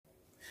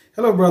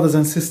Hello, brothers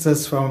and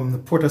sisters from the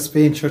Port of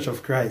Spain Church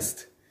of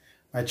Christ,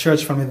 my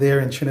church family there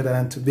in Trinidad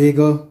and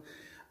Tobago.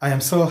 I am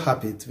so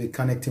happy to be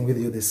connecting with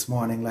you this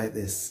morning like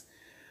this.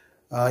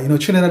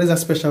 Trinidad is a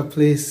special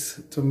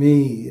place to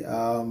me.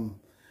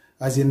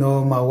 As you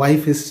know, my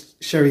wife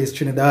Sherry is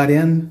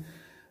Trinidadian,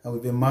 and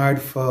we've been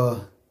married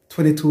for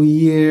 22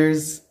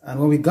 years. And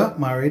when we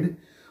got married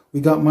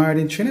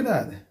in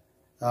Trinidad.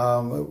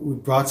 We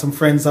brought some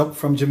friends up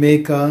from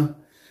Jamaica,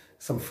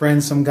 some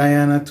friends from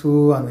Guyana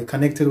too, and we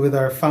connected with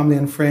our family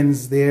and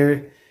friends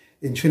there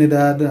in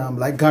Trinidad,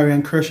 like Gary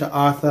and Kershaw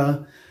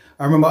Arthur.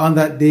 I remember on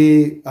that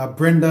day,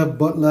 Brenda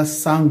Butler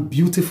sang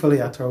beautifully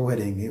at our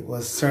wedding. It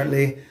was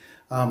certainly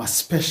a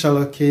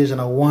special occasion,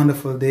 a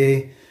wonderful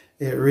day.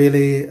 It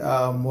really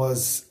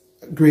was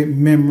a great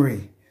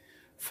memory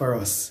for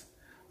us.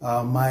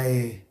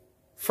 My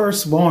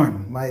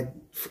firstborn, my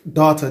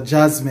daughter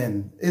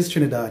Jasmine, is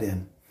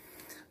Trinidadian.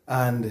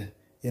 And,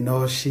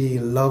 she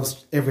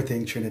loves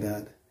everything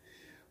Trinidad.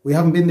 We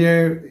haven't been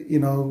there,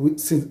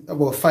 since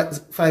about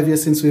 5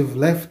 years since we've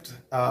left.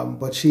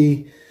 But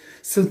she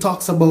still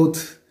talks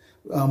about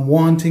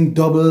wanting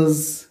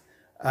doubles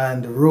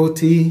and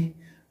roti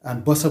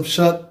and bus up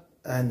shut.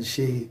 And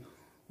she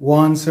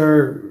wants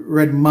her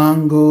red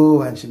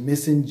mango and she's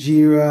missing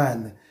jira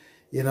and,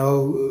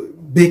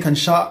 bacon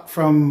shot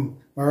from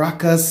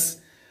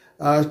Maracas.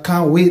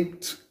 Can't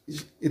wait,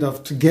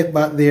 to get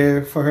back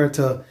there for her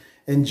to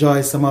enjoy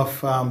some of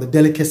the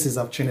delicacies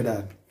of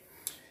Trinidad.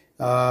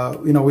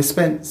 We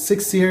spent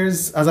 6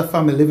 years as a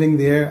family living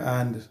there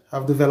and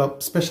have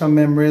developed special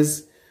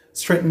memories,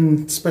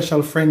 strengthened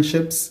special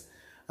friendships.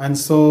 And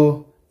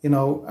so,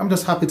 I'm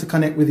just happy to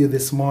connect with you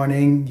this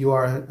morning. You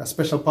are a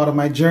special part of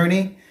my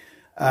journey.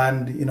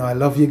 And, I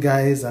love you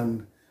guys.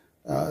 And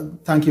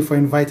thank you for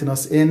inviting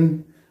us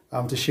in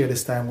to share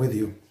this time with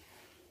you.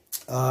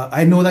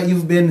 I know that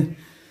you've been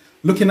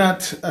looking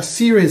at a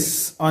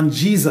series on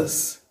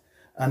Jesus.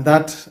 And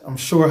that, I'm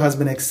sure, has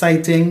been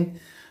exciting.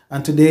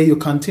 And today you're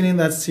continuing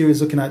that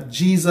series looking at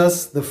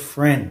Jesus the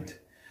friend.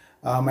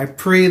 I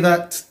pray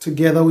that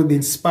together we'll be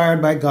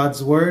inspired by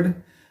God's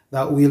word,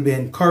 that we'll be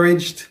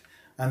encouraged,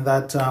 and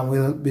that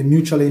we'll be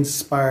mutually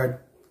inspired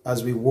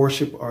as we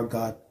worship our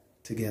God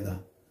together.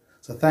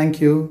 So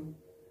thank you,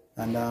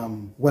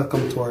 and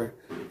welcome to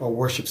our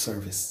worship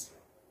service.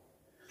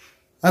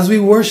 As we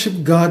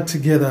worship God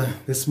together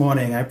this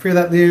morning, I pray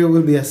that there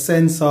will be a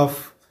sense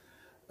of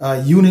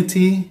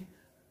unity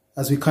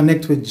as we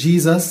connect with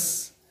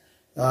Jesus,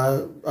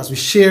 as we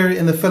share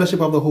in the fellowship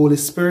of the Holy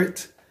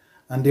Spirit,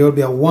 and there will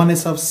be a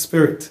oneness of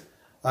spirit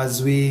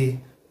as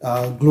we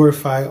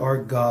glorify our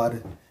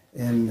God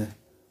in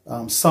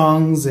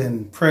songs,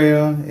 in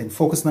prayer, in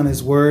focusing on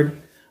His Word,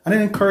 and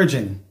in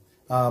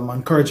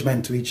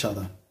encouragement to each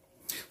other.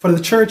 For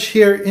the church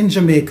here in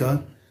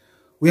Jamaica,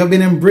 we have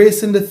been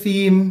embracing the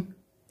theme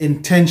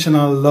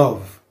intentional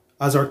love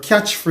as our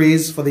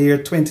catchphrase for the year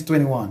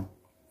 2021.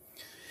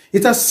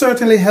 It has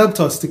certainly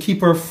helped us to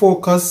keep our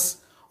focus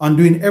on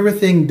doing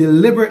everything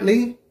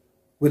deliberately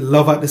with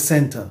love at the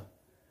center.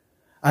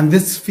 And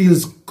this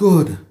feels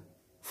good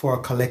for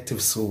our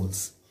collective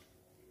souls.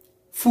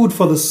 Food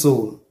for the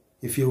soul,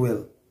 if you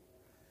will.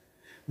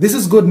 This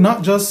is good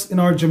not just in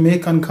our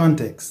Jamaican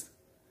context,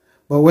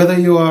 but whether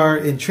you are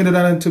in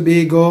Trinidad and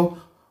Tobago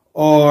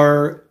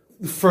or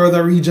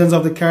further regions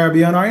of the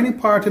Caribbean or any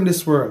part in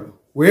this world,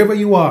 wherever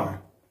you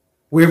are,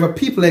 wherever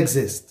people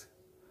exist,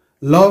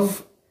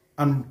 love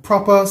and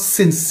proper,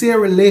 sincere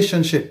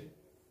relationship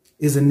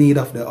is the need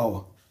of the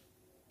hour.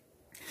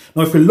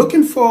 Now, if we're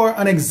looking for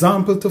an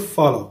example to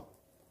follow,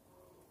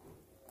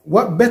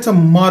 what better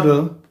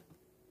model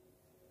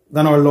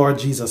than our Lord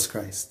Jesus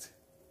Christ?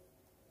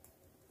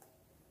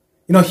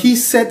 He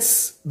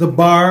sets the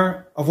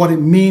bar of what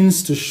it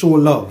means to show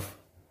love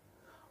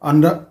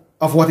and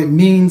of what it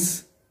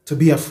means to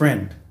be a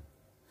friend.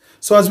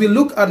 So as we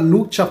look at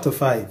Luke chapter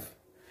 5,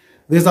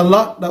 there's a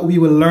lot that we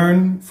will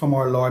learn from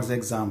our Lord's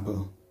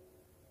example.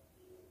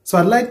 So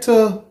I'd like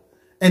to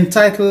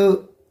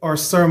entitle our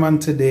sermon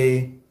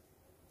today,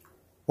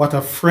 What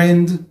a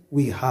Friend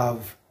We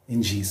Have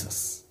in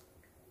Jesus.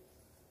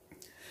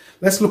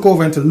 Let's look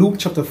over into Luke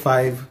chapter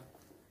 5,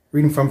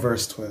 reading from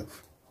verse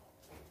 12.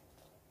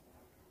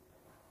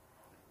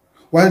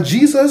 While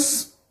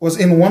Jesus was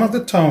in one of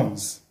the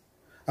towns,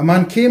 a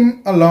man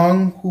came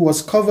along who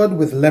was covered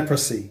with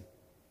leprosy.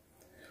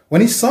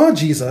 When he saw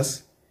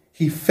Jesus,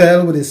 he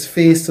fell with his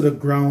face to the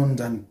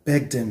ground and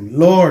begged him,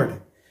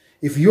 "Lord,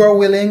 if you are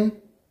willing,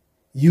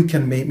 you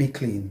can make me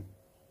clean."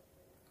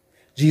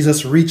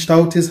 Jesus reached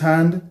out his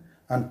hand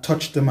and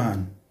touched the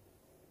man.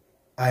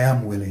 "I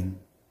am willing,"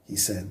 he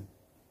said.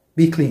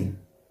 "Be clean."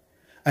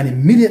 And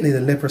immediately the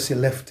leprosy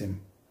left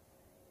him.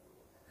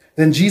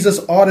 Then Jesus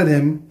ordered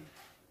him,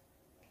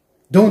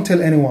 "Don't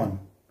tell anyone,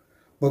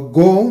 but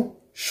go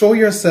show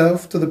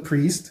yourself to the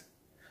priest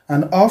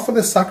and offer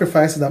the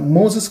sacrifices that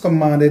Moses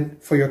commanded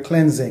for your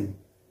cleansing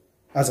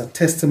as a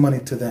testimony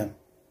to them."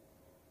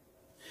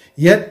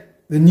 Yet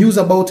the news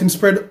about him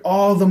spread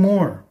all the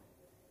more,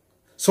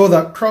 so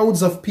that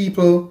crowds of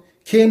people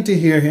came to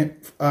hear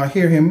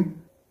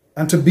him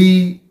and to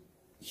be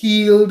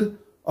healed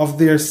of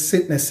their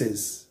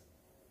sicknesses.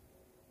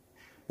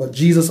 But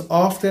Jesus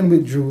often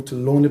withdrew to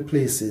lonely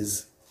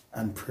places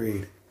and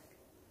prayed.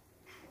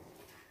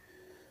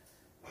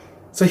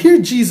 So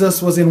here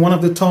Jesus was in one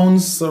of the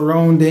towns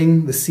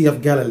surrounding the Sea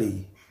of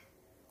Galilee,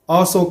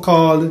 also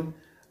called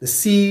the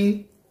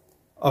Sea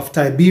of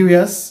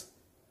Tiberias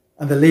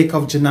and the Lake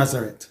of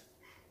Gennesaret.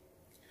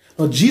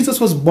 Now Jesus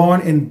was born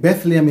in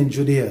Bethlehem in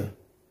Judea.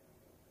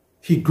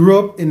 He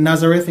grew up in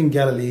Nazareth in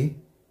Galilee,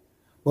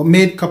 but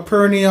made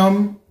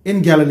Capernaum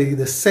in Galilee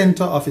the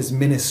center of his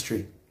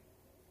ministry.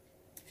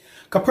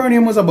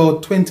 Capernaum was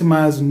about 20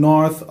 miles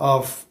north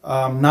of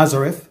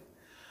Nazareth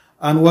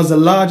and was the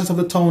largest of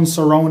the towns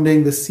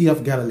surrounding the Sea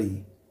of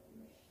Galilee.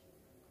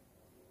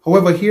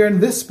 However, here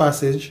in this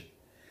passage,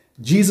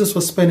 Jesus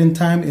was spending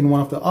time in one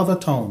of the other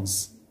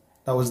towns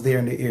that was there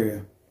in the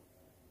area.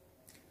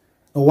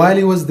 Now, while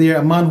he was there,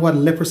 a man who had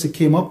leprosy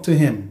came up to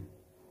him,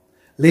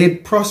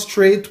 laid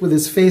prostrate with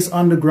his face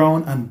on the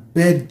ground, and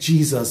begged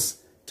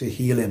Jesus to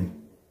heal him.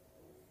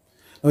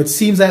 Now, it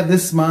seems that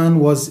this man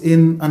was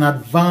in an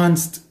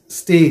advanced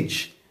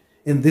stage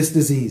in this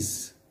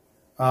disease,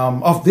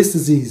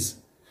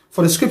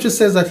 For the scripture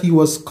says that he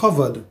was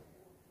covered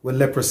with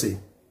leprosy.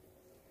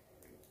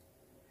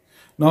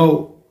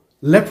 Now,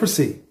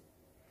 leprosy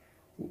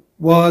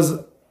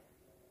was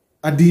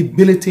a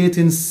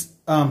debilitating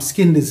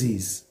skin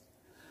disease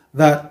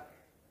that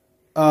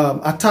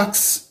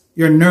attacks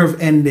your nerve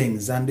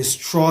endings and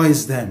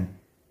destroys them.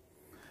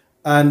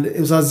 And it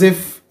was as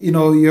if,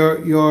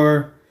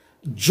 your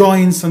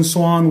joints and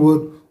so on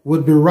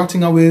would be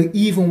rotting away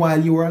even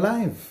while you were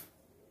alive.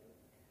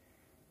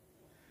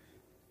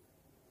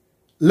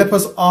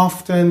 Lepers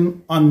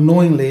often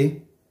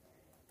unknowingly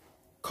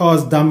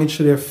cause damage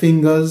to their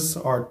fingers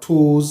or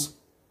toes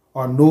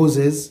or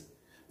noses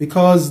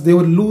because they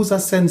would lose a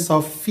sense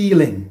of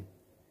feeling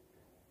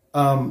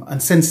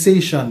and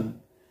sensation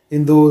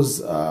in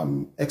those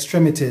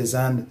extremities.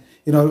 And,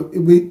 it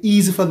would be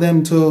easy for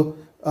them to,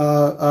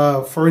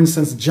 for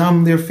instance,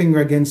 jam their finger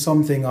against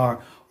something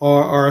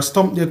or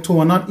stump their toe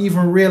and not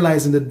even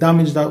realizing the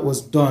damage that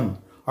was done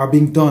or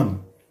being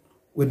done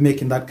with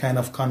making that kind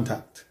of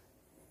contact.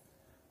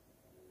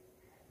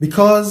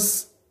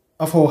 Because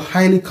of how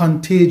highly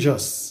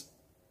contagious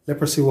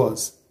leprosy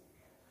was,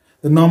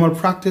 the normal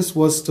practice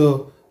was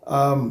to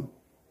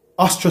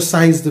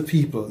ostracize the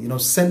people,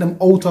 send them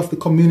out of the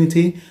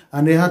community,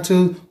 and they had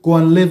to go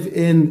and live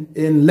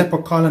in leper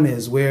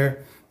colonies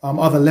where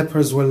other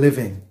lepers were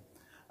living.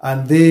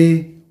 And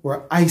they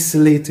were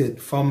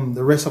isolated from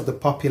the rest of the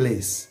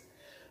populace.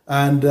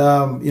 And,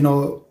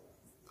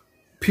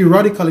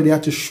 periodically they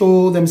had to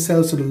show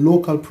themselves to the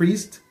local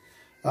priest.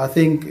 I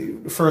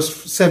think the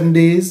first 7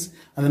 days,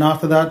 and then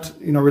after that,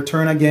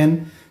 return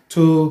again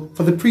for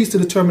the priest to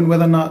determine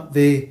whether or not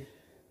the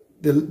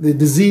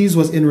disease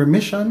was in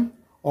remission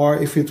or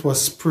if it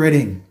was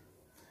spreading.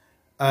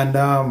 And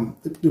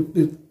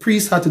the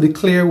priest had to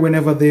declare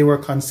whenever they were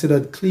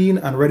considered clean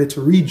and ready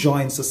to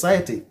rejoin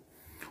society,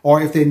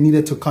 or if they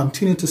needed to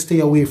continue to stay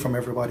away from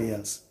everybody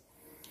else.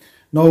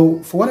 Now,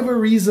 for whatever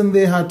reason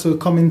they had to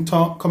come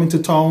into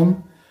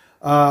town,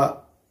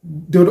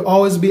 there would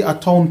always be a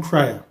town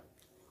crier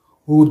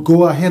who would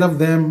go ahead of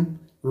them,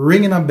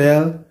 ringing a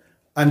bell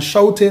and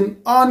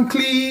shouting,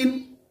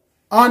 "Unclean,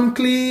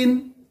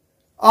 unclean,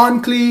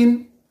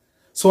 unclean,"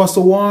 so as to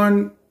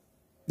warn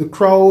the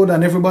crowd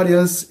and everybody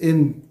else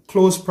in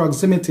close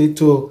proximity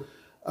to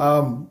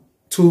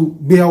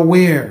be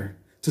aware,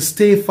 to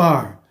stay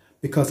far,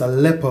 because a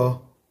leper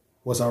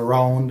was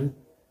around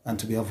and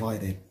to be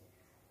avoided.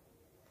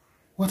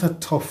 What a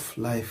tough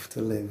life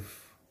to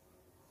live.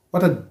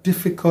 What a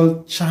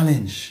difficult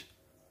challenge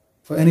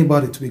for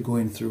anybody to be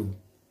going through.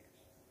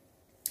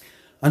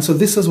 And so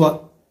this is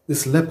what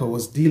this leper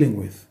was dealing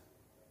with.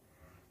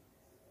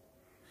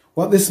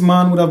 What this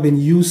man would have been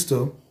used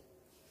to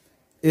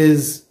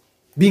is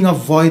being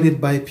avoided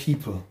by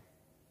people.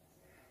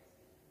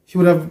 He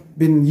would have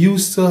been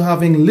used to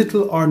having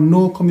little or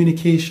no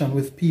communication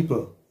with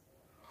people,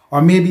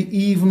 or maybe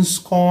even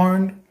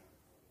scorned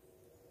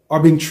or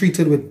being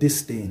treated with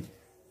disdain.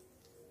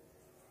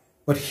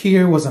 But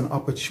here was an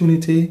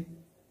opportunity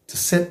to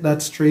set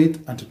that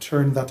straight and to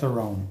turn that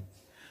around.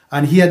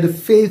 And he had the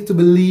faith to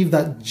believe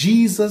that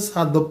Jesus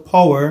had the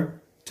power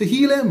to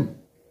heal him.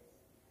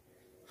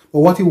 But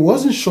what he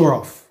wasn't sure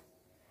of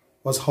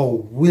was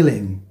how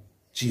willing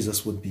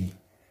Jesus would be.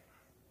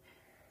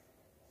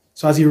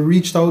 So as he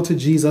reached out to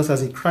Jesus,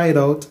 as he cried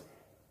out,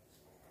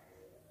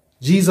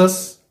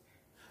 Jesus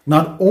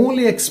not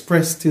only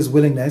expressed his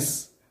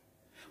willingness,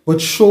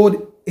 but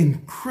showed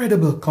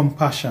incredible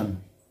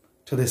compassion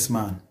to this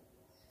man.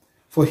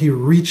 For he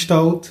reached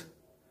out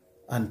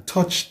and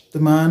touched the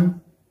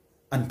man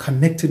and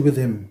connected with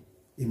him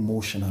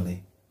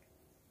emotionally.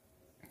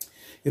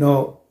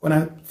 When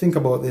I think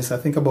about this, I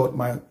think about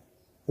my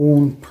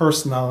own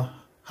personal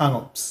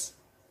hang-ups.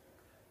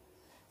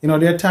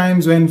 There are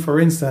times when, for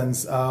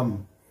instance,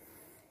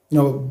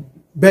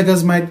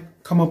 beggars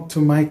might come up to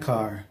my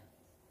car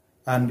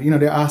and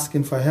they're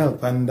asking for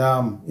help, and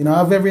I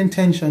have every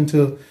intention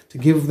to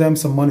give them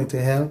some money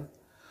to help.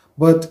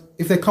 But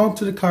if they come up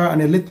to the car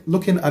and they're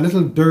looking a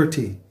little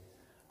dirty,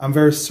 I'm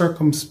very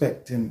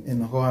circumspect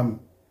in how I'm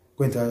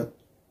going to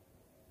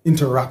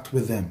interact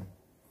with them.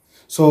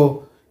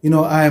 So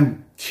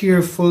I'm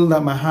careful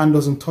that my hand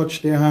doesn't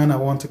touch their hand. I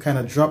want to kind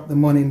of drop the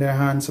money in their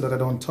hand so that I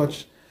don't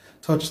touch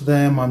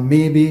them. And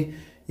maybe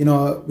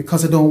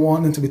because I don't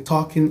want them to be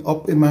talking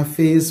up in my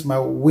face, my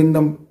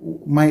window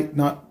might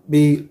not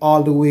be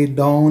all the way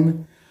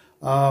down,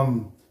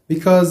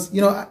 because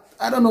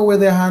I don't know where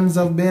their hands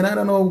have been. I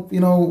don't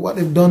know what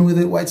they've done with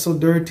it, why it's so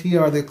dirty,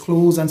 or their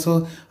clothes, and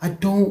so I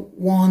don't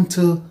want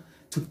to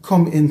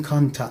come in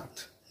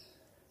contact.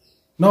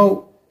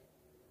 Now,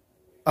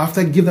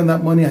 after I give them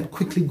that money, I'd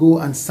quickly go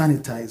and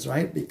sanitize,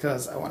 right?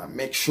 Because I want to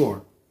make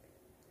sure.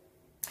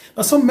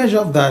 Now, some measure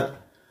of that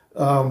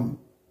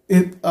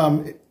it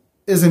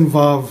is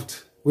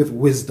involved with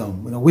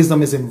wisdom.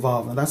 Wisdom is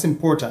involved, and that's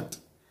important.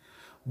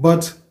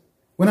 But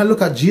when I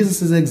look at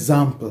Jesus'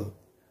 example,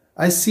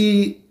 I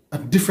see a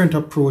different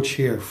approach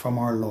here from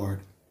our Lord.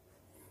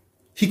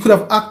 He could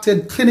have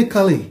acted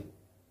clinically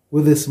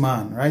with this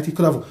man, right? He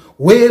could have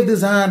waved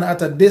his hand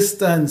at a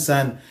distance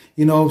and,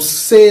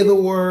 say the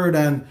word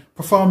and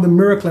perform the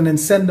miracle and then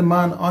send the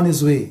man on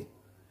his way.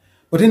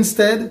 But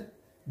instead,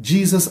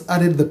 Jesus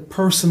added the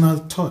personal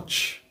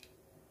touch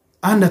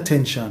and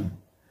attention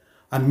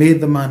and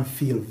made the man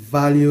feel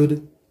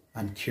valued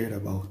and cared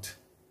about.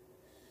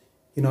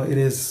 It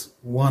is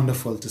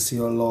wonderful to see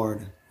our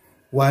Lord,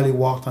 while he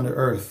walked on the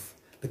earth,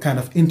 the kind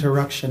of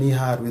interaction he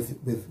had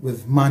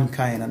with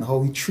mankind, and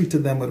how he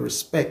treated them with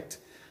respect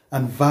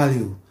and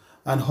value,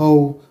 and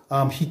how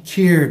he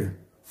cared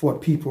for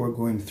what people were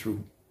going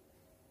through.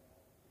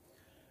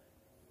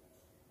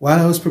 While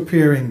I was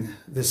preparing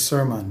this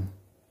sermon,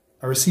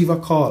 I received a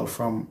call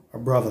from a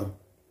brother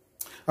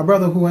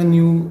who I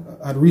knew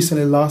had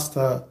recently lost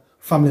a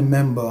family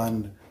member,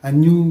 and I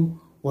knew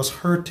was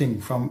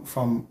hurting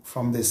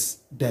from this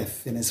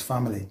death in his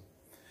family.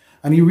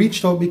 And he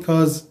reached out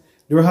because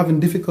they were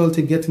having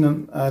difficulty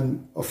getting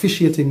an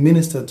officiating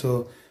minister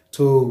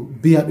to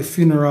be at the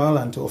funeral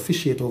and to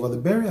officiate over the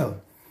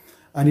burial.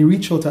 And he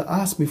reached out to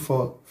ask me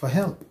for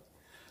help.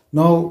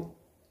 Now,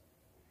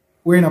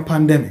 we're in a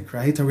pandemic,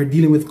 right? And we're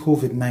dealing with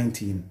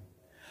COVID-19.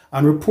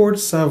 And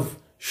reports have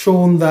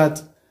shown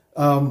that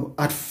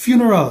at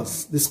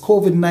funerals, this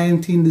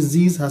COVID-19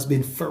 disease has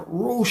been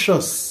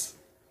ferocious,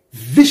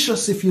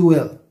 vicious, if you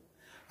will.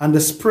 And the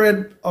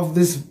spread of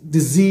this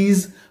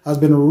disease has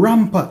been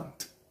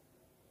rampant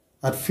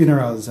at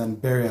funerals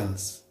and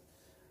burials.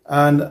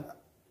 And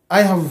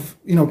I have,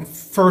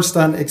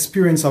 first-hand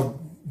experience of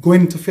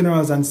going to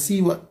funerals and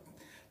see what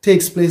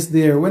takes place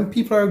there. When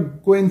people are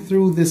going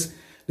through this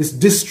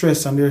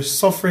distress and they're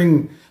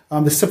suffering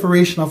the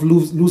separation of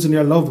losing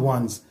their loved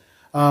ones,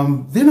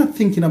 they're not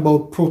thinking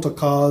about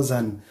protocols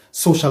and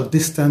social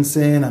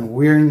distancing and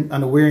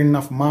wearing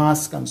of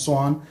masks and so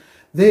on.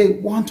 They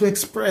want to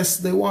express,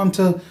 they want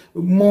to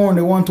mourn,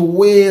 they want to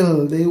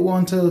wail, they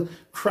want to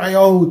cry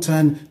out,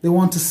 and they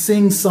want to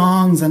sing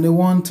songs, and they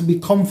want to be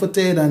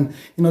comforted. And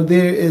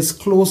there is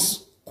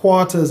close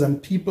quarters,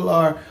 and people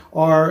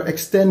are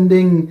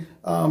extending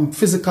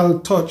physical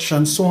touch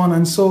and so on.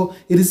 And so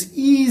it is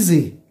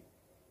easy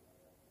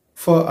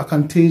for a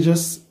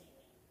contagious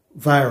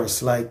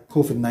virus like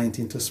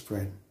COVID-19 to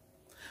spread.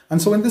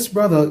 And so when this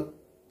brother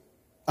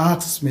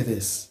asked me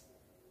this,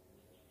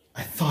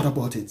 I thought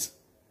about it.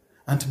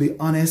 And to be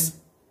honest,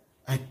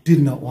 I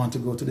did not want to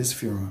go to this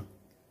funeral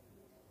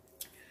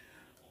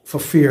for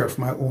fear of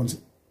my own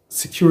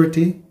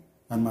security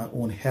and my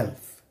own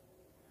health.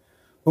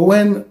 But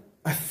when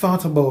I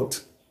thought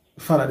about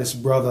the fact that this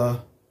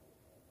brother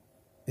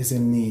is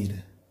in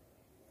need,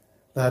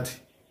 that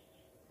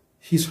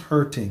he's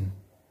hurting,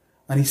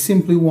 and he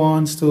simply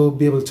wants to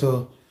be able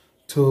to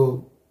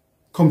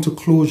come to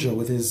closure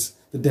with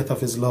the death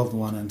of his loved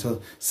one, and to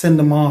send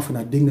them off in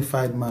a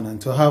dignified manner,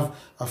 and to have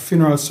a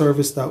funeral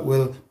service that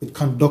will be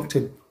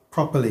conducted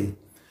properly.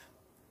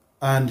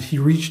 And he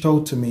reached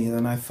out to me,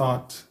 and I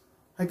thought,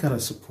 I gotta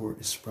support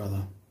this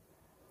brother.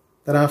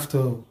 That I have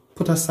to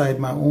put aside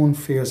my own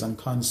fears and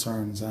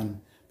concerns and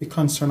be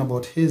concerned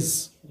about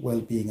his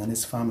well-being and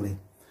his family.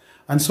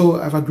 And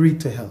so I've agreed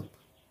to help.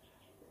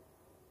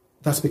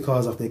 That's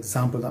because of the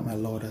example that my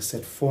Lord has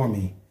set for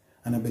me.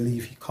 And I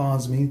believe he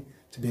calls me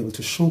to be able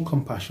to show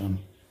compassion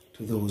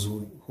to those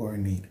who are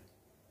in need.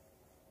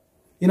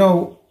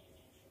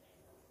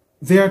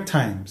 There are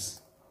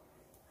times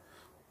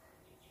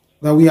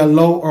that we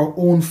allow our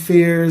own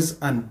fears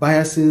and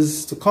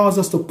biases to cause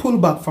us to pull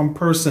back from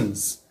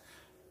persons,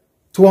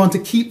 to want to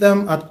keep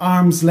them at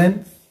arm's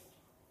length,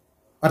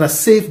 at a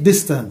safe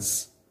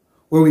distance,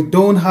 where we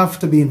don't have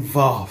to be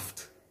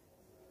involved,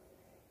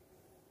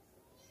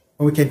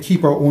 and we can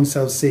keep our own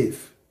selves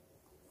safe.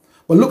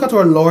 But look at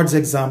our Lord's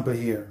example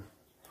here.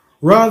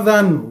 Rather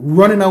than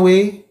running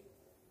away,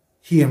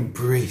 he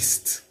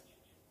embraced.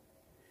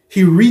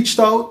 He reached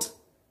out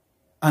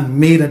and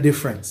made a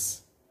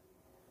difference.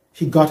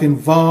 He got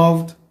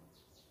involved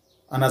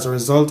and as a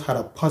result had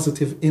a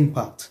positive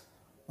impact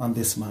on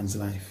this man's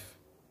life.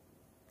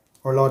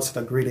 Our Lord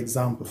set a great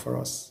example for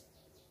us.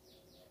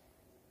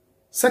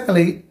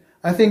 Secondly,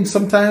 I think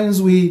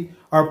sometimes we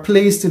are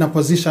placed in a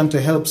position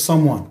to help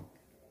someone.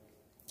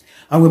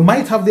 And we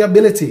might have the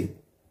ability,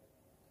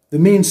 the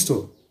means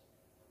to.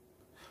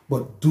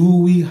 But do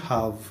we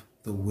have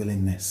the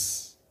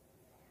willingness?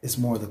 Is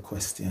more the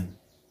question.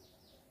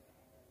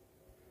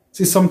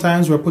 See,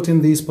 sometimes we're put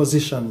in these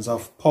positions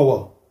of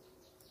power,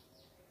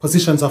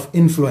 positions of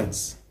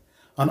influence,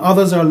 and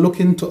others are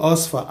looking to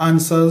us for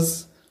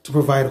answers, to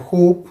provide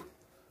hope,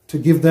 to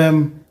give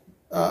them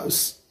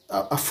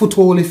a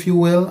foothold, if you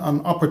will,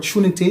 an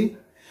opportunity.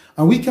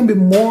 And we can be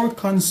more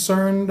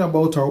concerned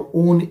about our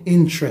own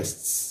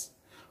interests,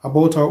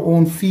 about our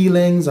own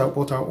feelings,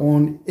 about our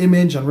own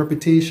image and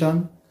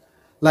reputation,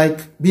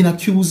 like being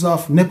accused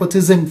of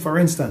nepotism, for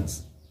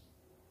instance.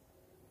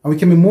 And we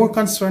can be more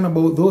concerned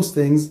about those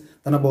things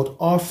than about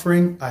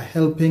offering a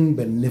helping,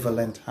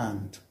 benevolent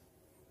hand.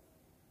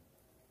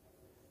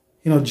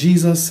 You know,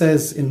 Jesus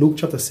says in Luke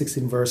chapter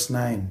 16, verse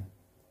 9,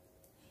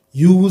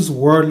 use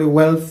worldly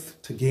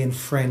wealth to gain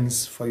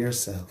friends for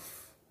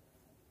yourself.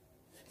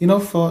 You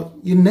know, for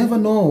you never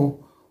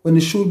know when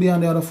the shoe will be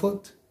on the other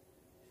foot.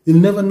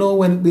 You'll never know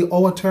when it'll be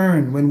our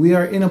turn, when we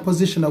are in a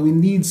position that we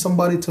need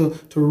somebody to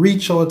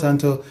reach out and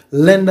to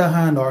lend a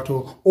hand or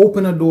to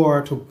open a door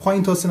or to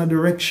point us in a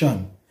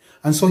direction.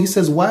 And so he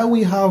says, while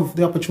we have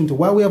the opportunity,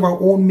 while we have our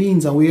own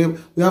means and we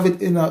have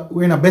it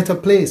we're in a better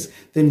place,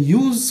 then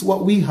use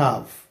what we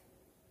have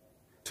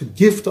to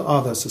give to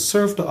others, to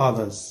serve to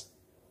others,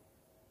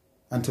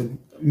 and to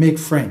make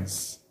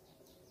friends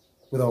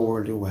with our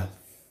worldly wealth.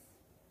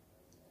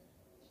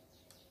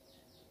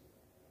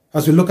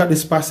 As we look at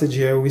this passage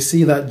here, we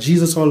see that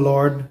Jesus our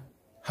Lord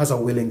has a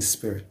willing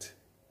spirit.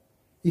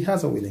 He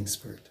has a willing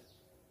spirit.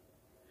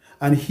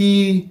 And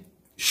he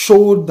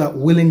showed that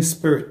willing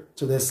spirit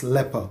to this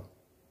leper.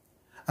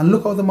 And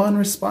look how the man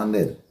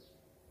responded. I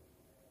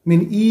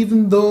mean,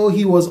 even though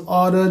he was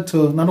ordered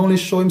to not only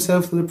show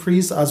himself to the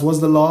priest, as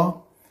was the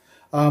law,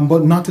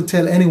 but not to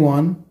tell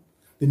anyone,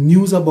 the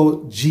news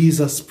about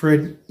Jesus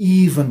spread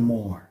even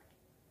more.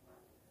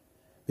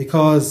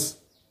 Because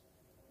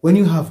when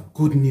you have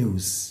good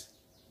news,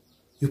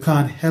 you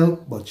can't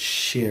help but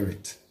share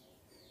it.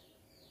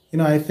 You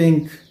know, I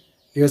think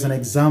there's an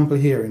example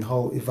here in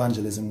how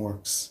evangelism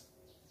works.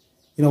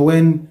 You know,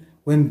 when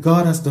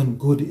God has done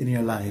good in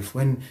your life,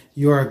 when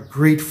you are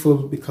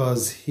grateful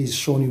because he's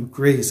shown you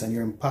grace and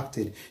you're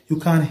impacted, you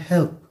can't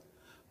help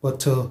but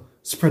to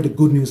spread the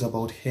good news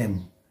about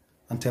him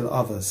and tell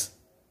others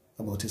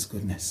about his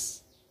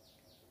goodness.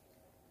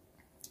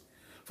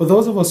 For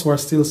those of us who are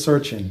still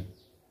searching,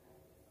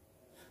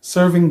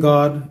 serving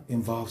God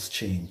involves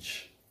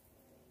change.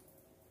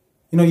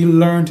 You know, you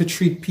learn to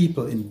treat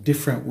people in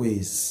different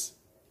ways,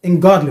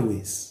 in godly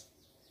ways.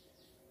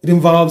 It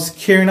involves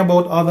caring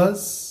about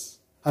others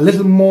a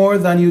little more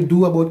than you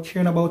do about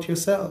caring about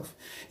yourself.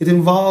 It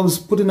involves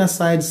putting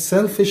aside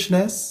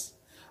selfishness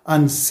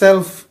and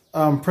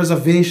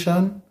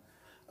self-preservation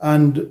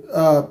and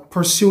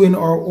pursuing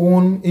our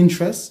own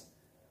interests.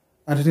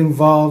 And it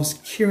involves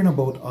caring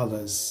about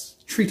others,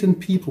 treating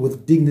people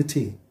with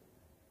dignity,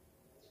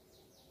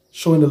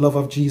 showing the love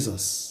of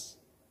Jesus,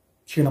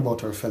 caring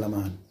about our fellow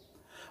man.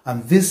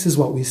 And this is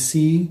what we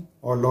see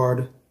our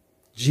Lord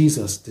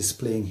Jesus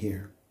displaying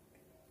here.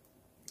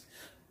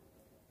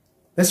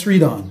 Let's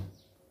read on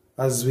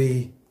as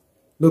we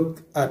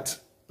look at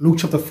Luke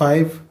chapter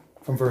 5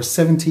 from verse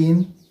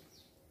 17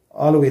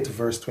 all the way to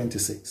verse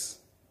 26.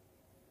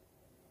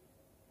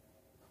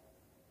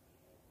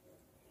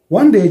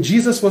 One day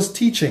Jesus was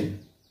teaching,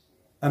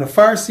 and the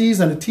Pharisees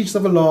and the teachers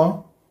of the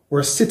law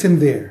were sitting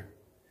there.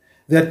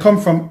 They had come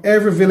from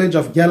every village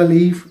of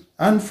Galilee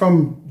and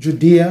from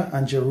Judea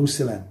and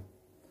Jerusalem.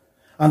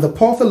 And the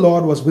power of the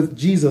Lord was with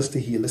Jesus to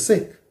heal the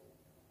sick.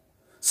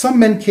 Some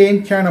men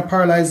came carrying a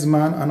paralyzed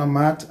man on a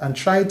mat and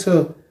tried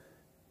to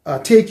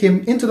take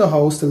him into the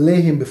house to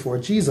lay him before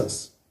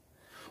Jesus.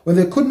 When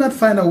they could not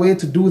find a way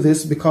to do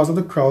this because of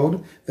the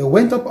crowd, they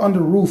went up on the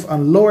roof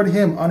and lowered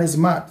him on his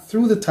mat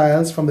through the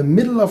tiles from the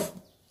middle of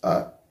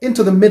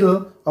into the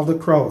middle of the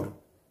crowd,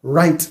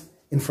 right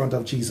in front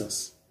of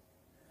Jesus.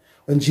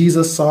 When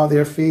Jesus saw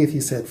their faith, he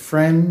said,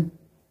 "Friend,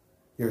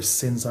 your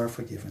sins are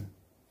forgiven."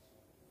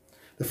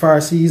 The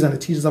Pharisees and the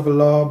teachers of the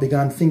law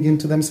began thinking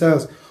to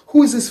themselves,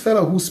 "Who is this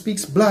fellow who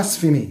speaks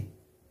blasphemy?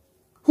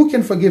 Who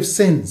can forgive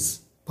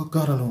sins but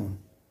God alone?"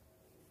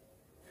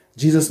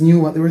 Jesus knew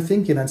what they were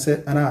thinking and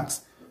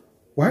asked,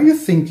 "Why are you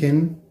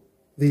thinking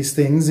these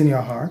things in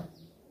your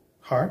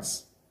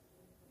hearts?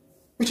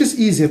 Which is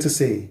easier to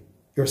say,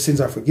 'Your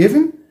sins are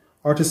forgiven,'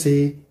 or to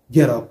say,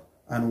 'Get up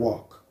and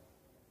walk'?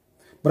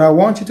 But I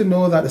want you to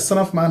know that the Son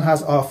of Man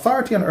has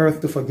authority on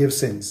earth to forgive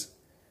sins."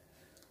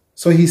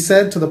 So he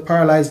said to the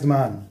paralyzed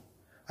man,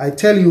 "I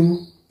tell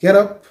you, get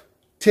up,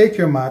 take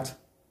your mat,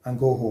 and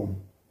go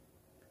home."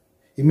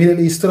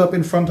 Immediately he stood up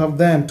in front of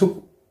them,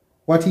 took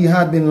what he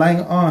had been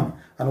lying on,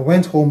 and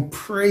went home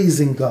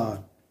praising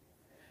God.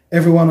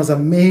 Everyone was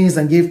amazed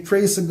and gave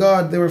praise to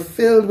God. They were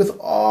filled with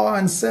awe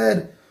and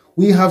said,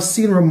 "We have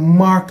seen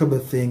remarkable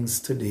things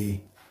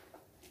today."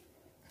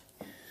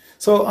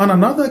 So on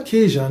another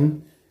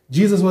occasion,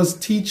 Jesus was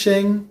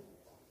teaching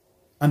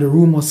and the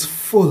room was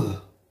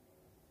full,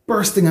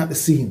 bursting at the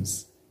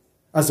seams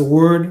as the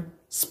word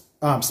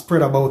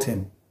spread about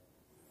him.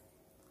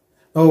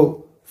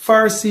 Now,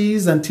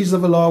 Pharisees and teachers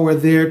of the law were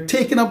there,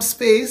 taking up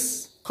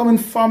space, coming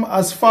from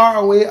as far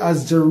away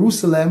as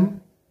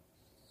Jerusalem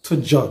to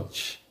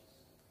judge.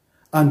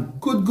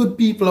 And good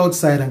people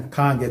outside and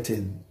can't get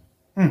in.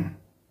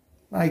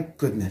 My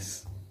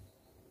goodness.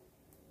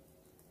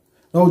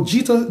 Now,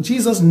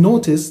 Jesus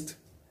noticed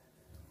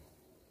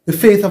the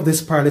faith of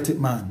this paralytic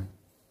man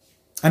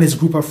and his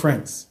group of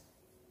friends,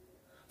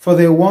 for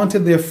they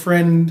wanted their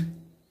friend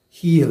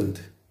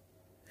healed.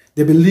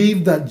 They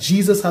believed that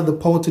Jesus had the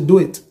power to do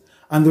it,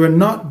 and they were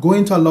not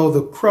going to allow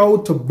the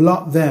crowd to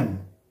block them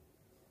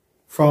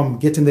from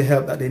getting the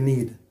help that they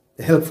need,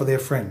 the help for their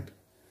friend.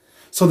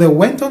 So they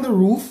went on the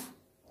roof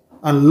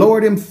and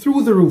lowered him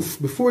through the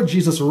roof before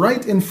Jesus,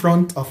 right in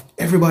front of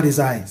everybody's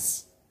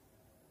eyes.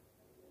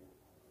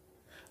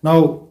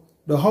 Now,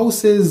 the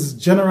houses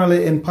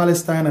generally in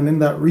Palestine and in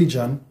that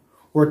region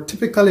were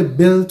typically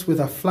built with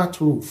a flat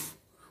roof,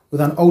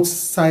 with an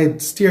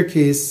outside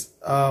staircase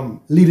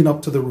leading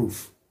up to the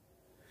roof.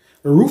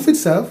 The roof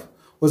itself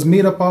was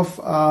made up of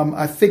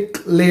a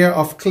thick layer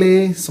of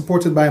clay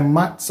supported by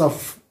mats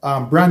of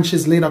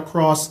branches laid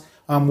across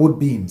wood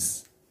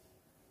beams.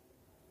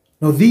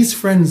 Now, these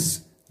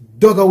friends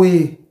dug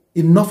away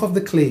enough of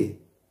the clay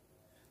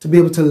to be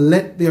able to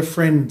let their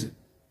friend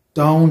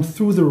down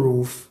through the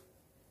roof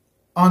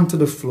onto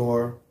the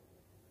floor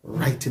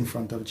right in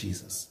front of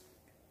Jesus.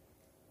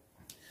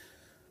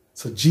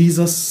 So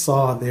Jesus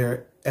saw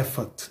their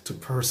effort to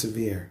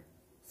persevere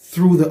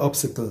through the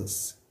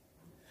obstacles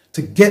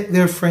to get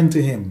their friend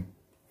to him,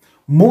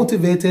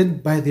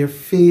 motivated by their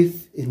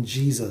faith in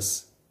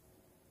Jesus.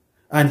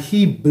 And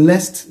he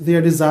blessed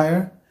their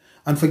desire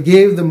and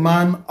forgave the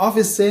man of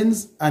his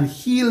sins and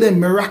healed him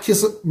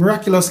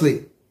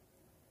miraculously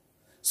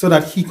so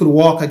that he could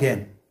walk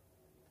again.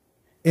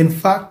 In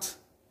fact,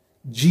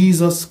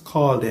 Jesus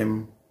called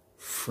him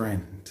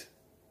friend.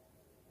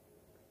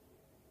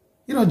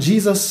 You know,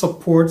 Jesus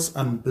supports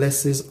and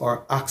blesses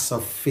our acts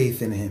of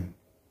faith in him.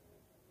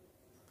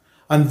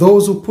 And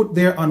those who put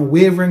their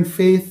unwavering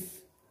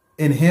faith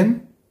in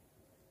him,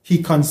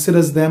 he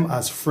considers them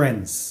as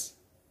friends.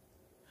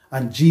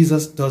 And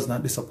Jesus does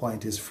not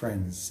disappoint his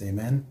friends.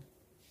 Amen.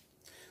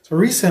 So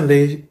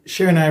recently,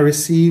 Sherry and I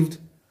received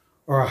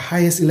our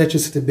highest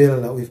electricity bill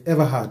that we've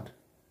ever had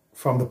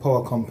from the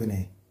power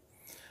company.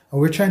 And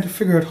we're trying to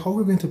figure out how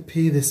we're going to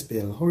pay this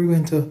bill. How are we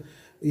going to,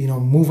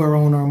 move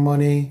around our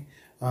money,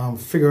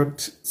 figure out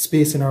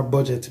space in our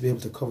budget to be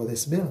able to cover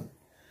this bill.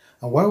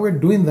 And while we're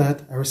doing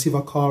that, I receive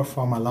a call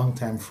from a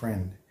longtime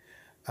friend.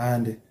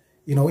 And,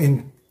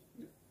 in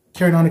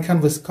carrying on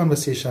the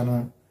conversation,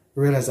 I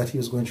realized that he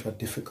was going through a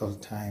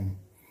difficult time.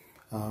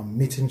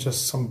 Meeting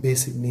just some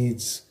basic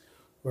needs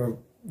were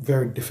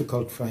very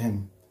difficult for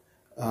him.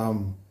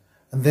 And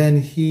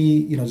then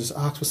he, just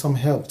asked for some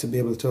help to be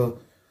able to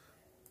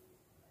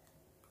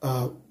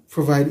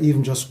provide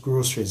even just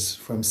groceries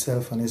for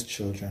himself and his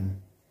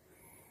children.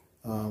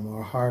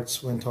 Our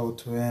hearts went out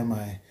to him.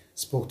 I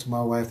spoke to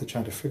my wife to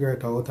try to figure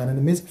it out. And in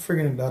the midst of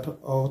figuring that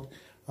out,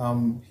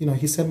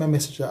 he sent me a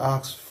message to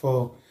ask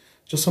for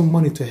just some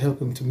money to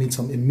help him to meet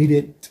some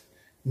immediate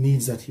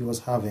needs that he was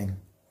having.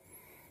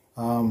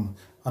 On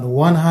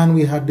one hand,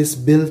 we had this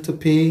bill to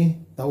pay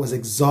that was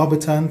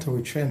exorbitant, and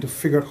we're trying to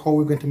figure out how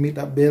we're going to meet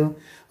that bill.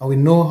 And we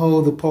know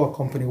how the power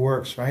company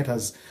works, right?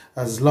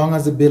 As long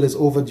as the bill is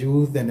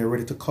overdue, then they're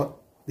ready to cut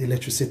the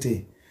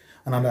electricity.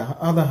 And on the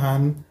other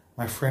hand,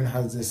 my friend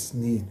has this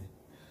need.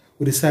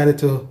 We decided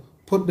to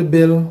put the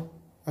bill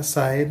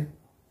aside,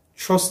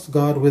 trust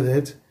God with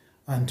it,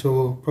 and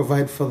to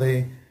provide for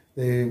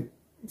the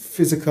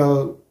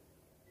physical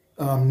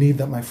need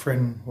that my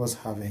friend was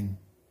having.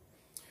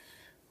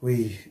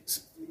 We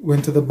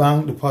went to the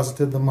bank,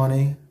 deposited the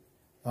money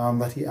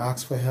that he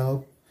asked for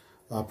help,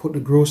 put the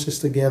groceries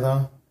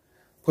together,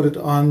 put it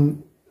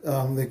on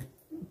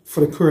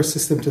for the courier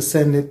system to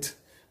send it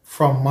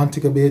from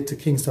Montego Bay to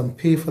Kingston,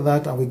 pay for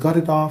that, and we got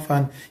it off.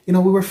 And, we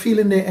were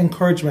feeling the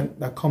encouragement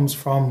that comes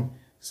from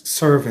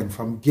serving,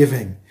 from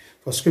giving.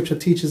 For scripture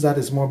teaches that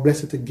it's more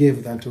blessed to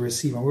give than to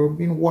receive. And we were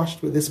being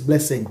washed with this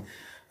blessing.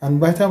 And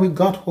by the time we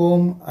got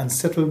home and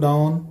settled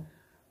down,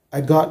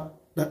 I got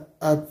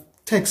a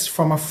text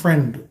from a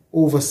friend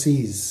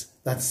overseas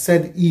that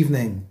said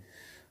evening.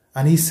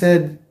 And he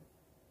said,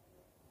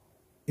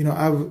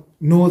 I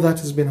know that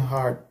has been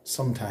hard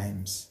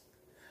sometimes.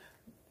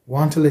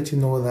 Want to let you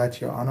know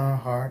that you're on our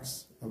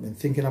hearts. I've been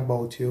thinking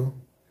about you.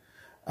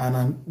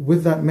 And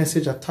with that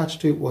message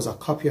attached to it was a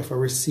copy of a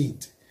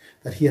receipt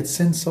that he had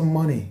sent some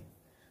money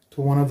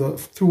to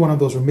through one of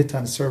those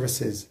remittance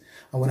services.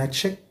 And when I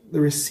checked the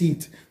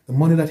receipt, the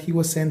money that he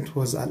was sent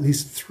was at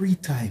least 3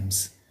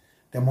 times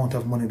the amount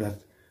of money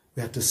that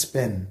we had to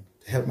spend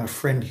to help my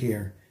friend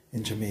here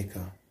in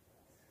Jamaica.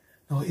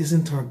 Now,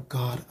 isn't our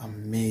God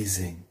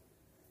amazing?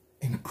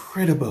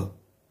 Incredible.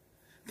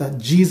 That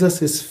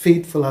Jesus is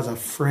faithful as a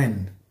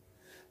friend.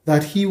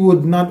 That he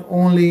would not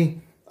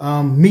only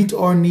meet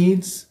our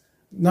needs,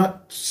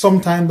 not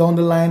sometime down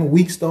the line,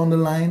 weeks down the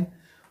line,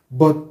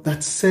 but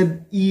that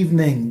said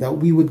evening that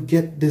we would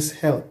get this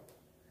help.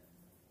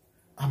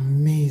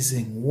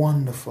 Amazing,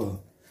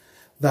 wonderful.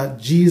 That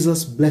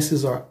Jesus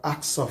blesses our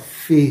acts of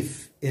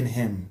faith in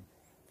him.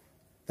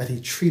 That he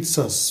treats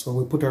us, when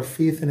we put our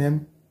faith in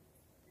him,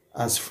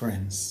 as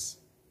friends.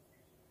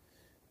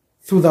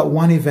 Through that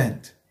one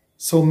event,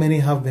 so many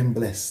have been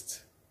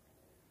blessed.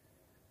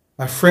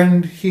 My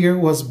friend here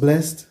was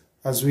blessed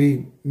as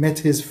we met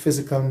his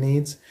physical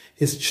needs.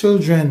 His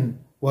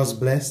children was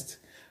blessed.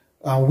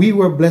 We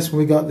were blessed when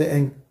we got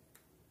the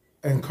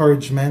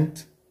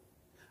encouragement.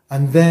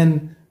 And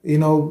then,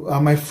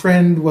 my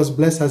friend was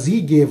blessed as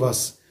he gave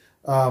us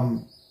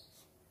to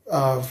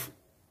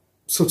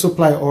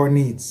supply our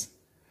needs.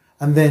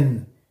 And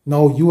then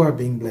now you are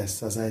being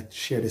blessed as I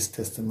share this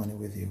testimony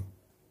with you.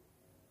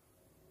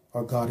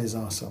 Our God is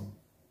awesome.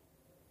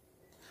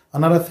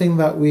 Another thing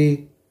that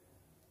we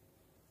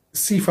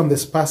see from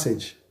this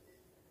passage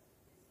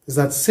is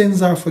that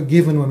sins are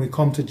forgiven when we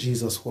come to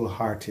Jesus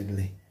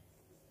wholeheartedly.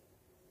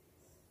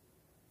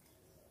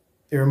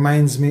 It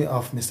reminds me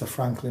of Mr.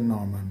 Franklin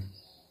Norman.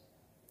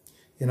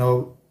 In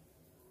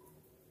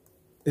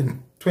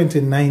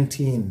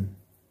 2019,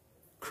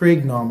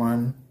 Craig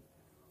Norman,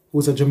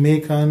 who's a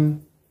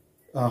Jamaican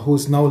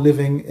who's now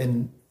living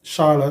in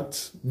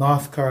Charlotte,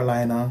 North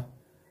Carolina,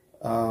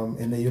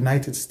 in the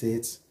United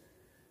States,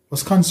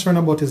 was concerned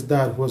about his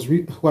dad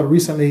who had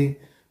recently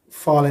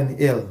fallen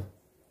ill.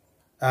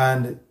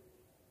 And,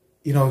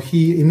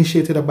 he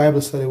initiated a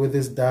Bible study with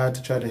his dad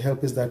to try to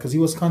help his dad because he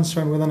was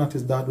concerned whether or not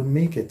his dad would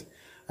make it.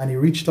 And he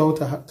reached out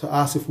to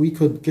ask if we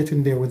could get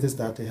in there with his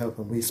dad to help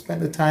him. We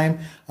spent the time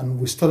and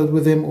we studied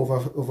with him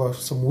over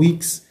some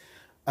weeks.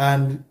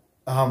 And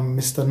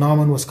Mr.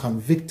 Norman was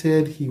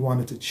convicted. He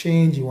wanted to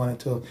change. He wanted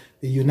to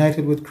be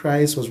united with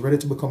Christ, was ready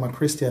to become a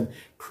Christian.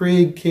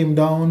 Craig came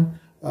down.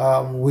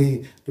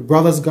 The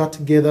brothers got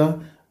together.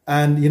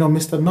 And,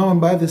 Mr. Norman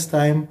by this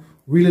time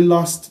really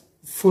lost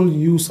full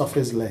use of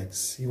his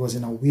legs. He was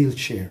in a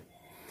wheelchair.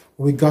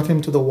 We got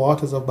him to the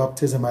waters of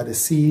baptism at the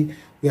sea.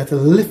 We had to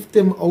lift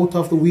him out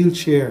of the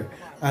wheelchair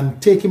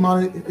and take him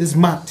on his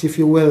mat, if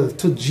you will,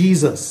 to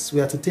Jesus. We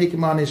had to take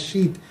him on his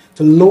sheet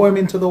to lower him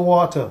into the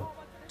water,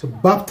 to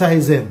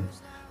baptize him,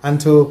 and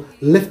to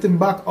lift him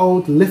back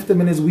out, lift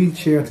him in his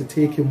wheelchair, and to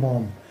take him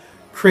home.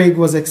 Craig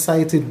was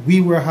excited.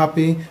 We were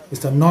happy.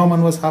 Mr.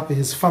 Norman was happy.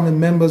 His family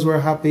members were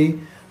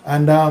happy.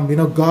 And,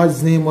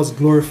 God's name was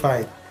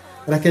glorified.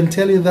 But I can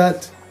tell you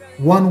that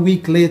 1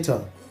 week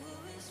later,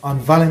 on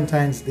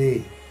Valentine's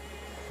Day,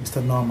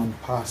 Mr. Norman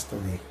passed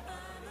away.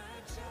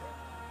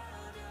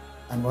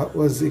 And what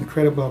was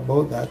incredible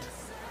about that,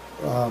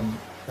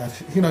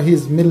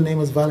 his middle name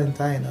was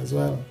Valentine as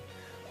well.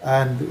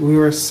 And we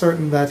were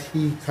certain that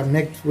he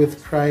connected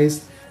with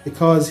Christ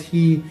because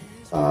he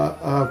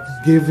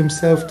gave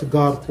himself to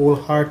God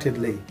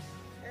wholeheartedly.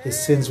 His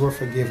sins were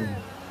forgiven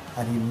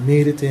and he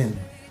made it in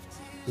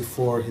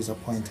before his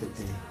appointed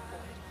day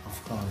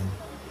of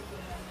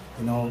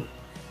calling.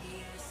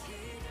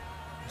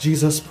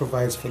 Jesus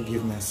provides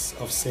forgiveness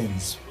of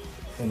sins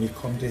when we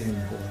come to him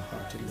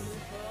wholeheartedly.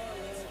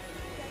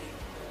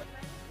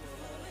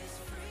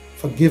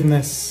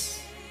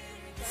 Forgiveness,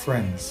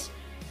 friends,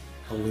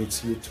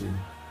 awaits you too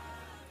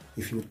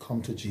if you would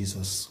come to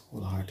Jesus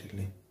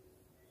wholeheartedly.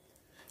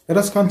 Let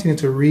us continue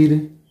to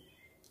read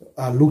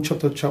Luke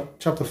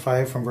chapter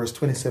 5 from verse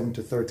 27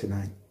 to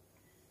 39.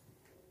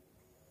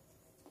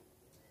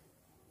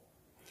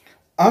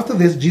 After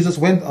this, Jesus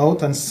went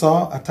out and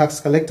saw a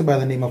tax collector by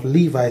the name of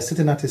Levi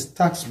sitting at his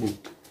tax booth.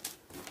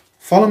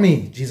 "Follow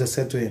me," Jesus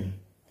said to him.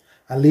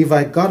 And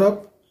Levi got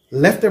up,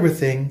 left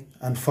everything,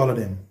 and followed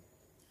him.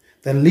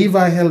 Then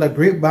Levi held a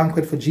great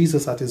banquet for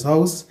Jesus at his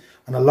house,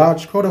 and a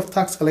large crowd of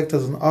tax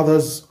collectors and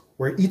others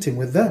were eating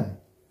with them.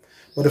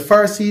 But the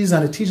Pharisees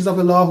and the teachers of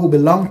the law who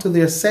belonged to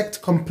their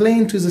sect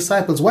complained to his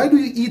disciples, "Why do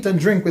you eat and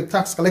drink with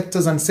tax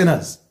collectors and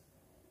sinners?"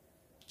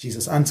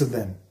 Jesus answered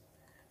them,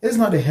 "It is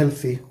not the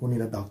healthy who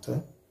need a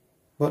doctor,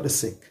 but the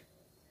sick.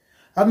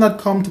 I have not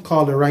come to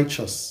call the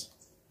righteous,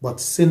 but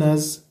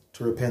sinners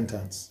to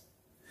repentance."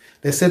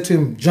 They said to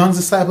him, "John's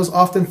disciples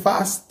often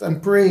fast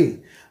and pray,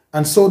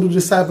 and so do the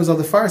disciples of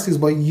the Pharisees,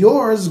 but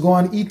yours go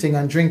on eating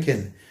and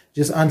drinking."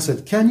 Jesus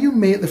answered, "Can you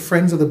make the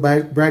friends of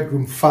the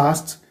bridegroom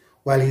fast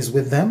while he's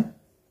with them?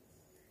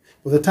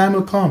 But the time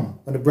will come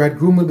when the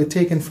bridegroom will be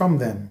taken from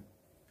them.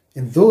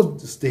 In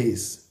those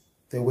days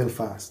they will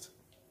fast."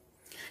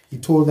 He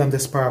told them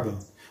this parable.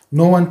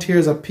 "No one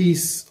tears a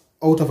piece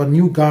out of a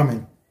new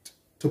garment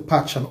to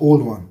patch an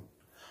old one.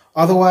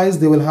 Otherwise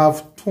they will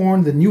have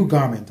torn the new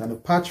garment, and the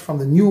patch from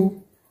the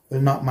new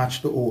will not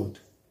match the old.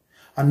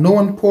 And no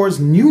one pours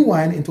new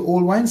wine into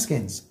old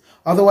wineskins.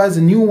 Otherwise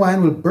the new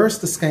wine will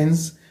burst the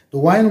skins, the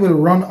wine will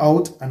run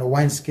out, and the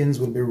wineskins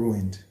will be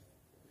ruined.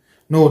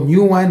 No,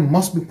 new wine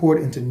must be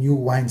poured into new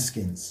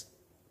wineskins.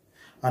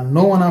 and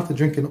no one after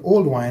drinking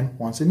old wine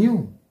wants a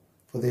new,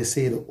 for they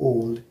say the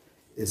old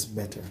is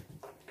better.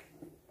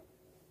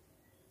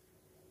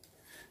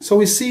 So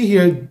we see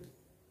here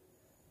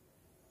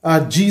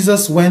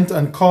Jesus went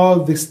and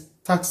called this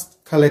tax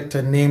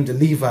collector named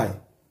Levi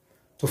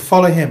to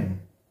follow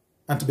him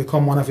and to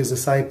become one of his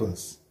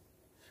disciples.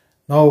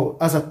 Now,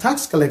 as a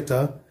tax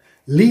collector,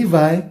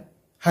 Levi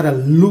had a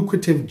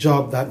lucrative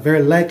job that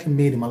very likely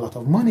made him a lot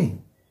of money.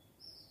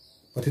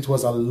 But it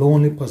was a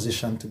lonely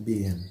position to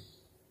be in.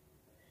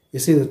 You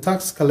see, the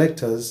tax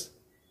collectors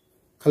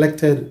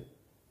collected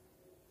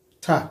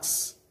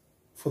tax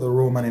for the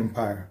Roman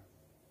Empire.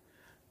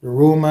 The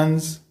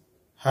Romans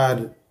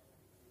had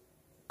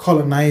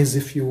colonized,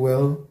 if you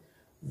will,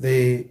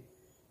 the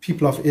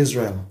people of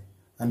Israel,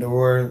 and they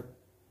were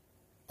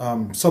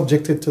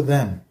subjected to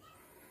them.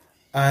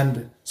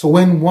 And so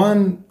when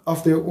one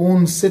of their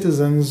own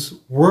citizens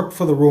worked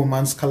for the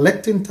Romans,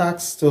 collecting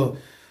tax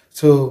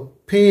to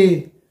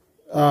pay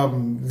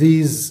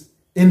these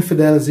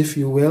infidels, if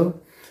you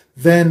will,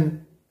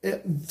 then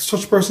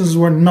such persons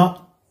were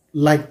not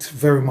liked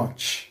very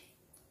much,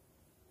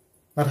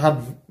 not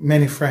had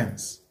many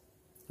friends.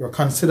 They were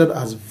considered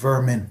as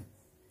vermin.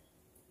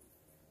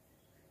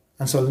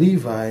 And so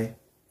Levi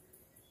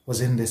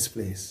was in this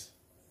place.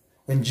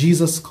 When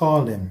Jesus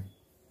called him,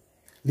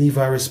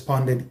 Levi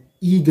responded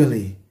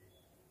eagerly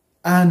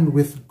and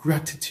with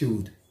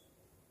gratitude.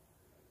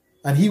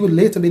 And he would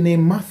later be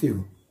named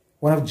Matthew,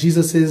 one of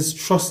Jesus'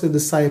 trusted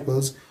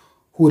disciples,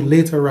 who would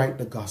later write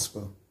the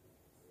Gospel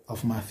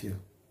of Matthew.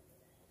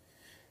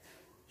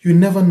 You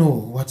never know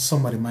what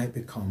somebody might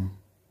become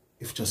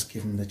if just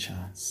given the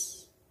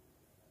chance.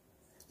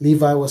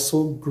 Levi was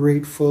so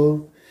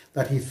grateful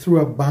that he threw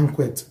a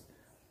banquet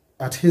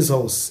at his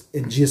house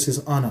in Jesus'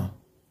 honor.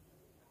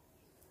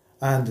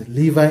 And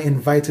Levi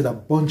invited a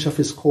bunch of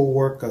his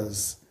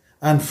co-workers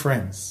and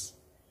friends.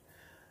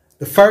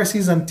 The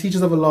Pharisees and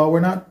teachers of the law were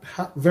not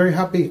very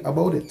happy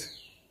about it,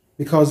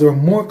 because they were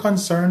more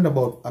concerned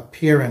about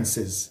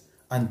appearances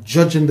and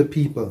judging the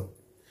people.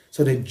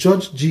 So they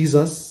judged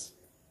Jesus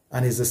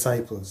and his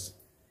disciples.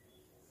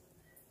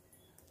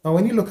 Now,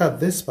 when you look at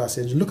this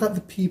passage, look at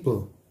the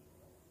people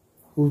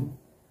who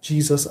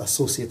Jesus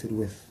associated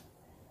with.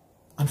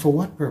 And for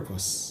what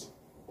purpose?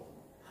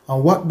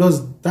 And what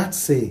does that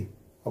say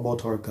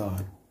about our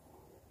God?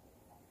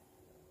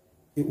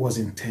 It was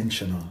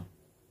intentional.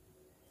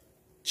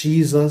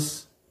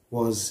 Jesus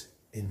was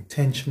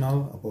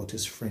intentional about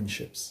his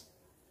friendships.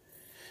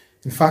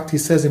 In fact, he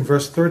says in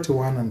verse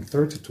 31 and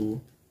 32,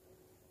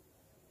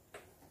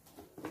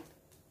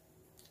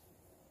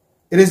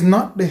 "It is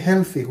not the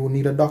healthy who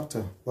need a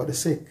doctor, but the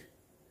sick.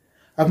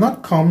 I have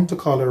not come to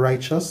call the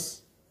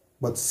righteous,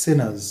 but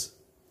sinners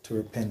to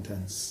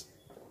repentance."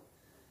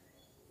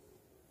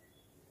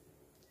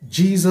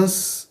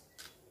 Jesus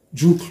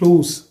drew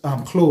close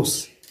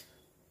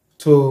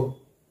to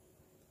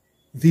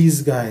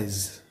these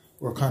guys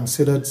who were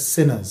considered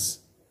sinners,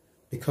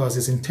 because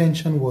his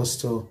intention was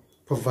to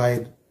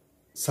provide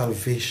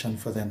salvation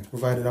for them, to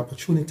provide an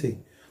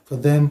opportunity for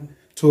them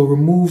to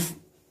remove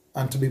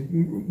and to be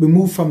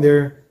removed from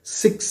their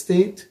sick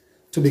state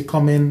to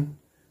becoming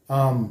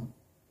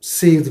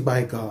saved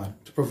by God,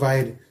 to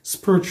provide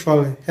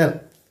spiritual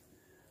help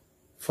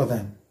for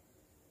them.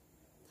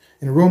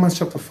 In Romans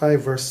chapter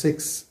 5, verse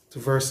 6 to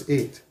verse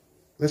 8,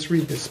 let's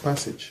read this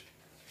passage.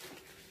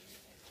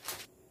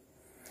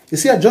 You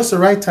see, at just the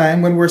right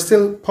time, when we're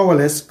still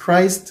powerless,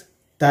 Christ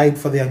died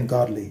for the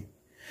ungodly.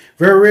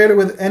 Very rarely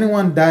will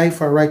anyone die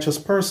for a righteous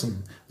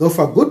person, though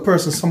for a good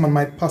person someone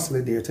might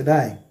possibly dare to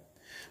die.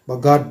 But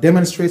God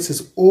demonstrates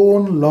his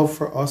own love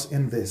for us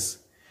in this: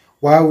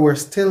 while we're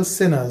still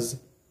sinners,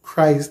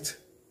 Christ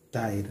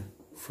died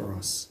for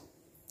us.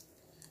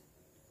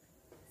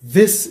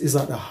 This is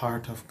at the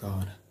heart of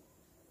God.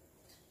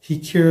 He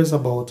cares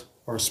about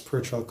our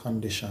spiritual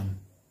condition.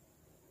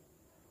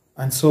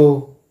 And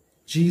so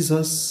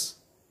Jesus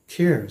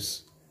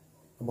cares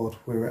about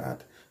where we're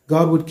at.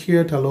 God would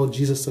care to allow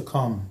Jesus to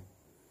come,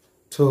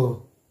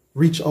 to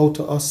reach out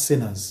to us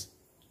sinners,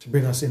 to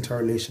bring us into a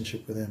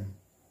relationship with him.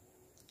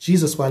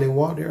 Jesus, while he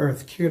walked the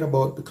earth, cared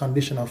about the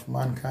condition of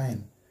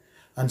mankind.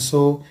 And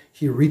so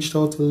he reached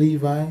out to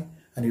Levi,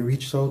 and he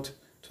reached out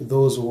to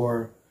those who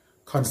were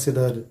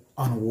considered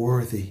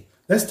unworthy.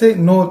 Let's take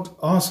note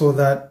also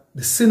that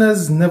the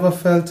sinners never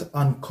felt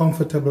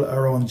uncomfortable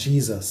around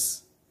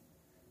Jesus.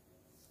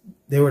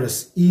 They were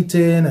just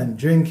eating and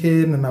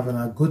drinking and having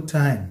a good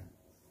time.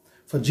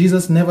 For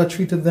Jesus never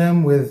treated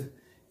them with,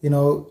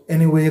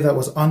 any way that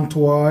was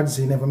untowards.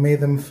 He never made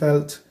them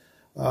felt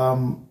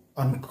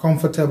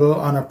uncomfortable,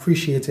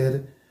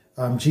 unappreciated.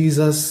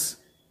 Jesus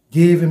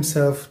gave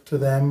himself to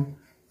them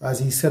as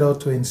he set out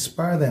to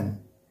inspire them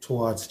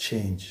towards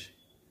change.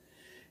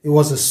 It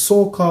was the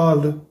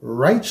so-called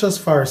righteous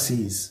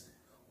Pharisees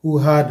who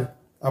had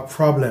a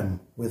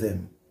problem with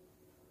him.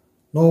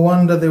 No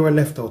wonder they were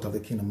left out of the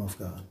kingdom of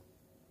God.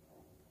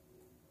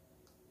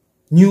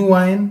 New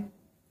wine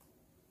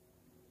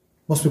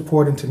must be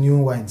poured into new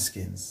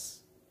wineskins.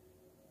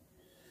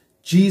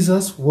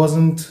 Jesus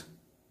wasn't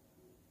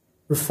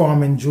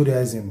reforming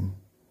Judaism,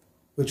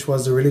 which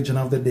was the religion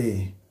of the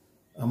day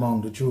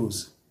among the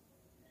Jews.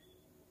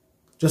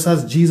 Just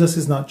as Jesus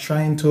is not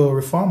trying to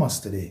reform us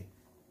today.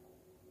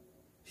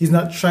 He's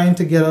not trying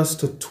to get us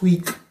to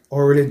tweak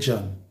our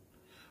religion,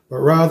 but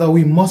rather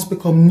we must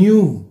become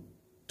new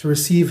to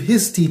receive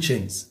his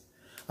teachings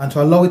and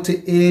to allow it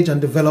to age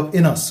and develop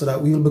in us so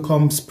that we will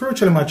become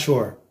spiritually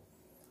mature,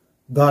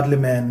 godly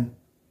men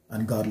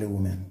and godly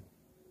women.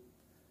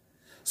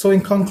 So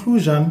in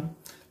conclusion,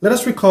 let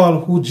us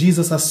recall who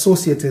Jesus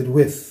associated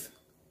with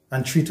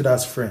and treated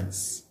as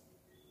friends.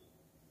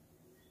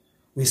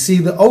 We see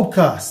the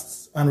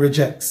outcasts and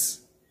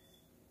rejects,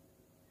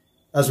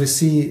 as we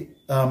see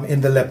in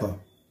the leper.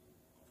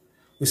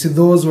 We see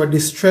those who are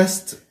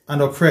distressed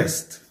and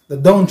oppressed, the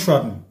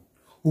downtrodden,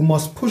 who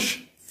must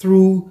push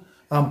through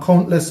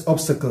countless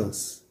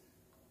obstacles,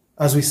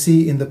 as we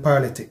see in the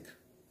paralytic.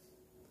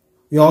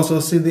 We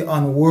also see the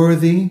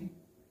unworthy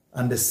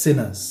and the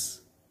sinners,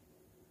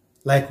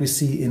 like we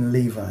see in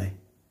Levi.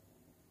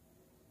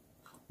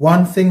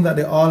 One thing that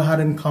they all had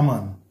in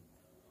common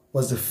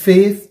was the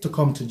faith to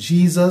come to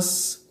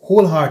Jesus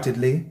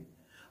wholeheartedly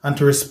and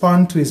to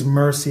respond to his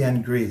mercy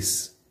and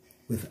grace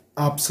with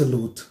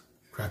absolute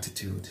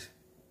gratitude.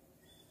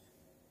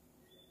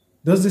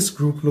 Does this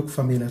group look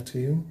familiar to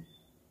you?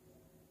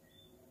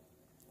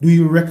 Do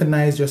you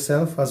recognize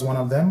yourself as one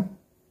of them?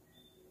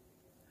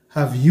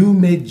 Have you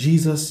made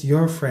Jesus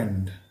your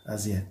friend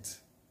as yet?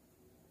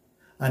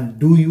 And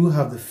do you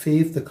have the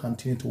faith to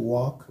continue to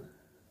walk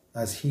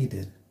as he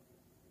did?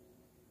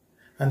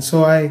 And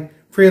so I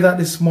pray that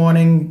this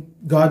morning,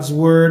 God's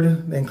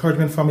word, the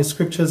encouragement from his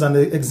scriptures, and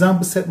the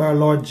example set by our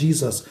Lord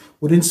Jesus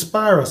would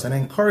inspire us and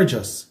encourage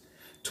us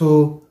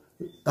to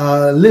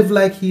live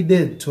like he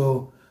did,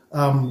 to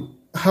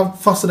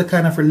foster the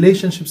kind of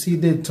relationships he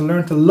did, to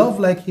learn to love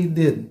like he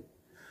did,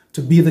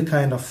 to be the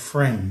kind of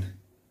friend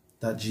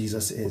that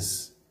Jesus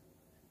is.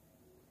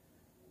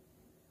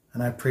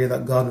 And I pray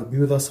that God will be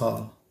with us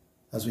all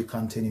as we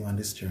continue on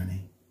this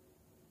journey.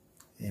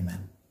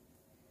 Amen.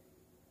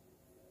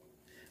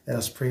 Let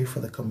us pray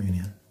for the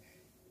communion.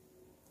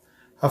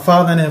 Our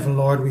Father in heaven,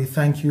 Lord, we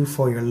thank you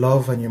for your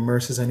love and your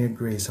mercies and your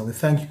grace. And we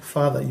thank you,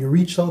 Father, you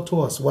reached out to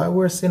us while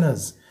we're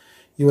sinners.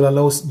 You will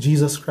allow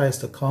Jesus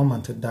Christ to come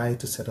and to die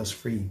to set us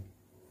free.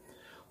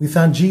 We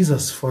thank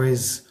Jesus for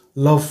his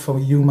love for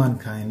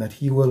humankind, that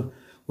he would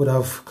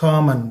have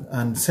come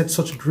and set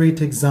such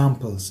great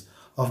examples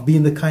of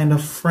being the kind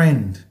of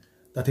friend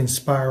that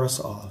inspire us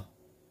all.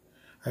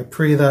 I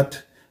pray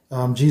that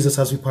Jesus,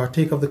 as we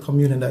partake of the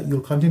communion, that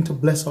you'll continue to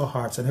bless our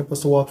hearts and help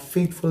us to walk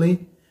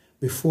faithfully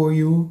before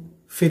you,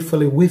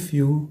 faithfully with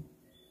you,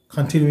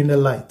 continue in the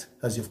light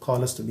as you've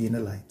called us to be in the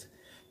light.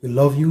 We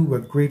love you. We're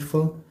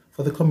grateful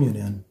for the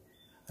communion.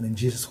 And in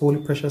Jesus'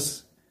 holy,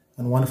 precious,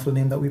 and wonderful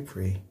name that we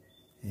pray.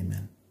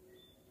 Amen.